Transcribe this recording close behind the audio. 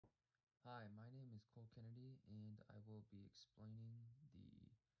is Cole Kennedy, and I will be explaining the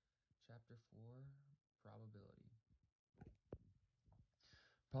Chapter 4, Probability.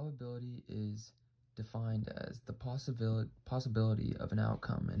 Probability is defined as the possibility of an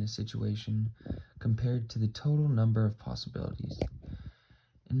outcome in a situation compared to the total number of possibilities.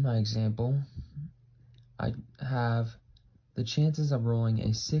 In my example, I have the chances of rolling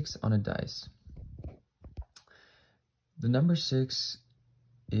a 6 on a dice. The number 6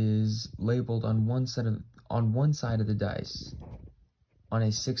 is labeled on one side of the dice, on a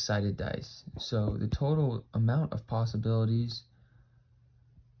 6-sided dice. So the total amount of possibilities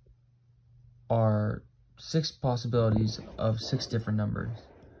are 6 possibilities of 6 different numbers.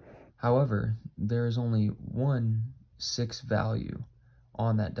 However, there is only one 6 value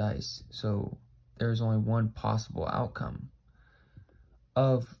on that dice, so there is only one possible outcome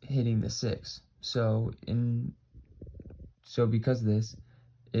of hitting the 6. So because of this,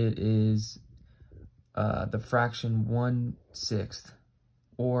 it is the fraction 1/6,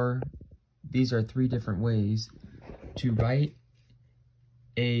 or these are 3 different ways to write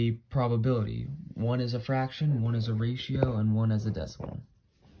a probability. One is a fraction, one is a ratio, and one is a decimal.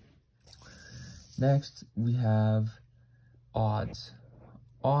 Next, we have odds.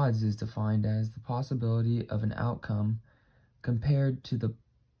 Odds is defined as the possibility of an outcome compared to the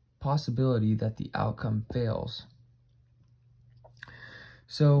possibility that the outcome fails.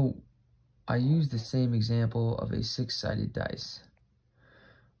 So I use the same example of a 6-sided dice.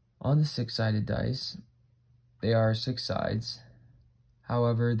 On the 6-sided dice, there are 6 sides.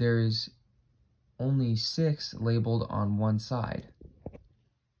 However, there is only 6 labeled on one side.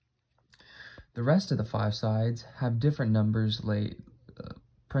 The rest of the 5 sides have different numbers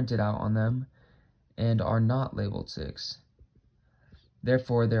printed out on them and are not labeled 6.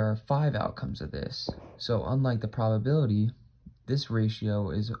 Therefore, there are 5 outcomes of this. So unlike the probability, this ratio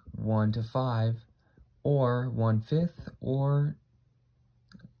is 1/5, or 1/5, or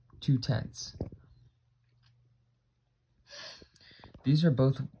 2/10. These are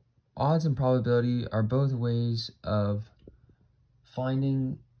both, odds and probability are both ways of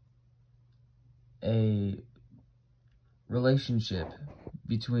finding a relationship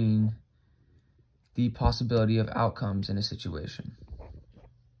between the possibility of outcomes in a situation.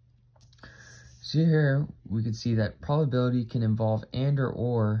 So here we can see that probability can involve and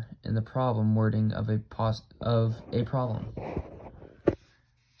or in the problem wording of a problem.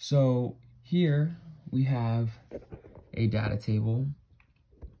 So here we have a data table,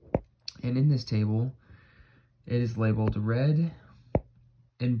 and in this table it is labeled red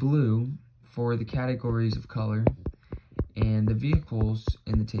and blue for the categories of color, and the vehicles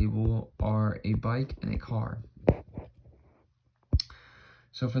in the table are a bike and a car.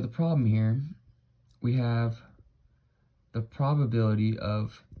 So for the problem here, we have the probability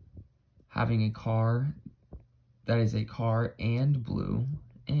of having a car that is a car and blue,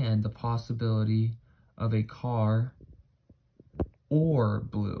 and the possibility of a car or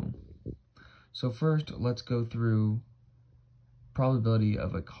blue. So first, let's go through probability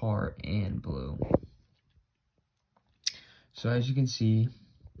of a car and blue. So as you can see,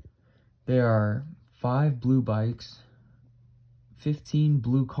 there are 5 blue bikes, 15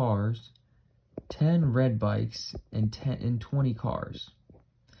 blue cars, 10 red bikes, and 20 cars.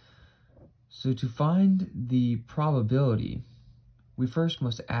 So to find the probability, we first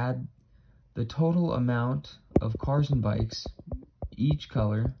must add the total amount of cars and bikes, each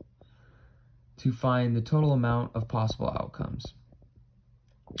color, to find the total amount of possible outcomes.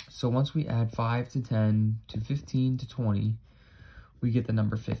 So once we add 5 to 10 to 15 to 20, we get the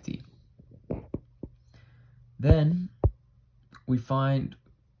number 50. Then we find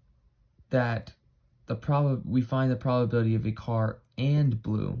that the probability of a car and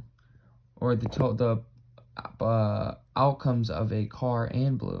blue, or the outcomes of a car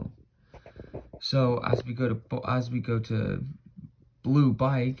and blue. So as we go to blue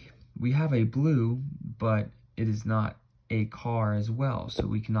bike, we have a blue, but it is not a car as well, so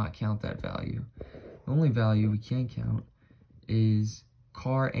we cannot count that value. The only value we can count is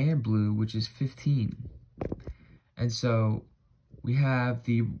car and blue, which is 15. And so we have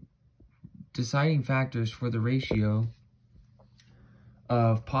the deciding factors for the ratio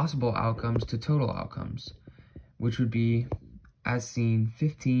of possible outcomes to total outcomes, which would be, as seen,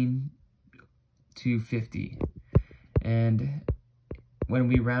 15 to 50. And when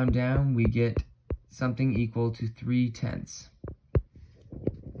we round down, we get something equal to 3/10.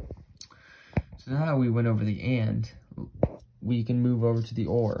 So now that we went over the and, we can move over to the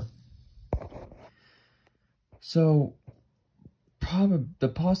or. So the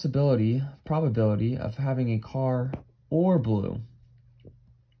probability of having a car or blue.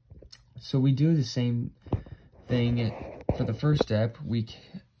 So we do the same thing for the first step. We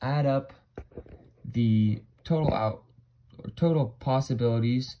add up the total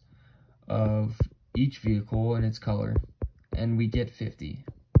possibilities of each vehicle and its color, and we get 50.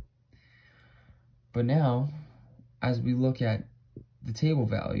 But now, as we look at the table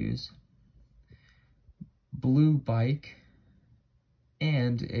values, blue bike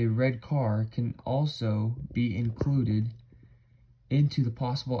and a red car can also be included into the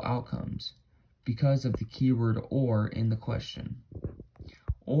possible outcomes because of the keyword "or" in the question.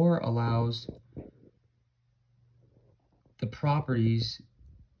 "Or" allows the properties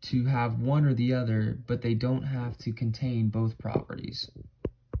to have one or the other, but they don't have to contain both properties.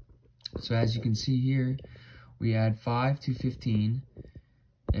 So as you can see here, we add 5 to 15,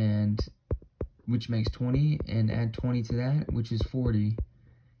 and which makes 20, and add 20 to that, which is 40,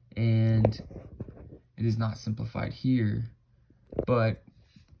 and it is not simplified here, but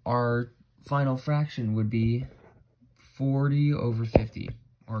our final fraction would be 40 over 50,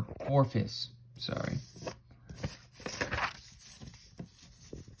 or 4/5, sorry.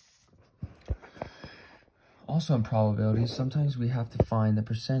 Also in probabilities, sometimes we have to find the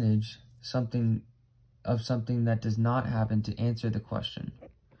percentage of something that does not happen to answer the question.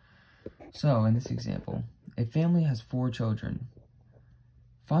 So in this example, a family has 4 children.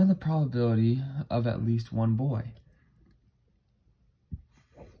 Find the probability of at least one boy.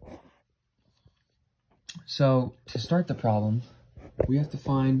 So to start the problem, we have to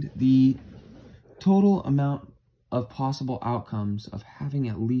find the total amount of possible outcomes of having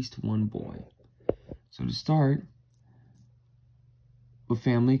at least one boy. So to start,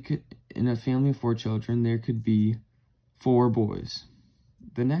 in a family of 4 children, there could be 4 boys.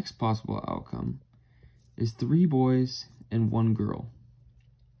 The next possible outcome is 3 boys and 1 girl.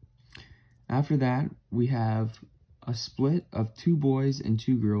 After that, we have a split of 2 boys and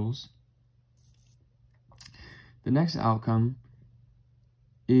 2 girls. The next outcome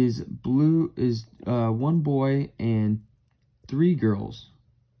is 1 boy and 3 girls.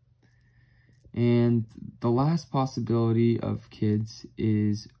 And the last possibility of kids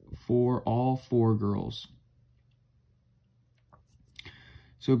is for all 4 girls.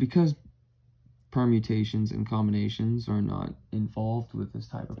 So because permutations and combinations are not involved with this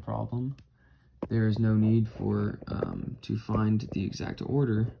type of problem, there is no need for to find the exact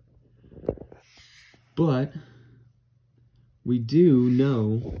order. But we do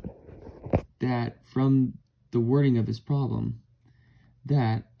know that from the wording of this problem,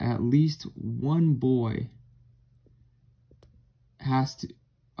 that at least one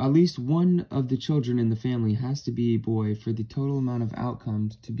of the children in the family has to be a boy for the total amount of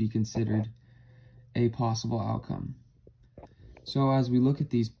outcomes to be considered a possible outcome. So as we look at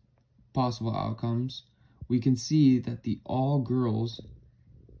these possible outcomes, we can see that the all-girl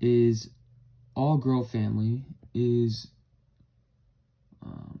family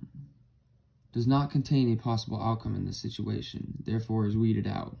does not contain a possible outcome in this situation, therefore is weeded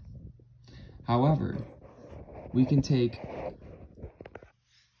out. However, we can take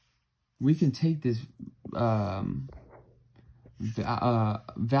this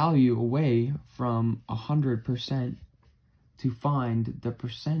value away from 100% to find the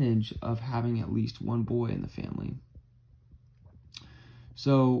percentage of having at least one boy in the family.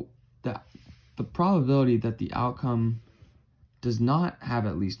 So the probability that the outcome does not have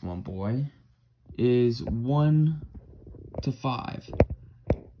at least one boy is 1 to 5,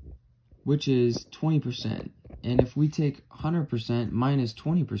 which is 20%. And if we take 100% minus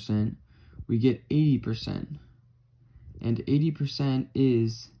 20%, we get 80%. And 80%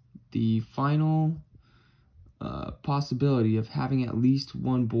 is the final possibility of having at least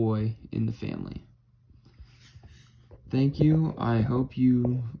one boy in the family. Thank you. I hope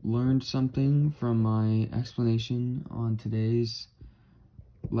you learned something from my explanation on today's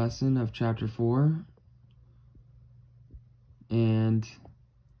lesson of chapter 4. And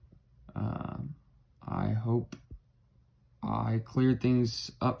I hope I cleared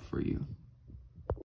things up for you.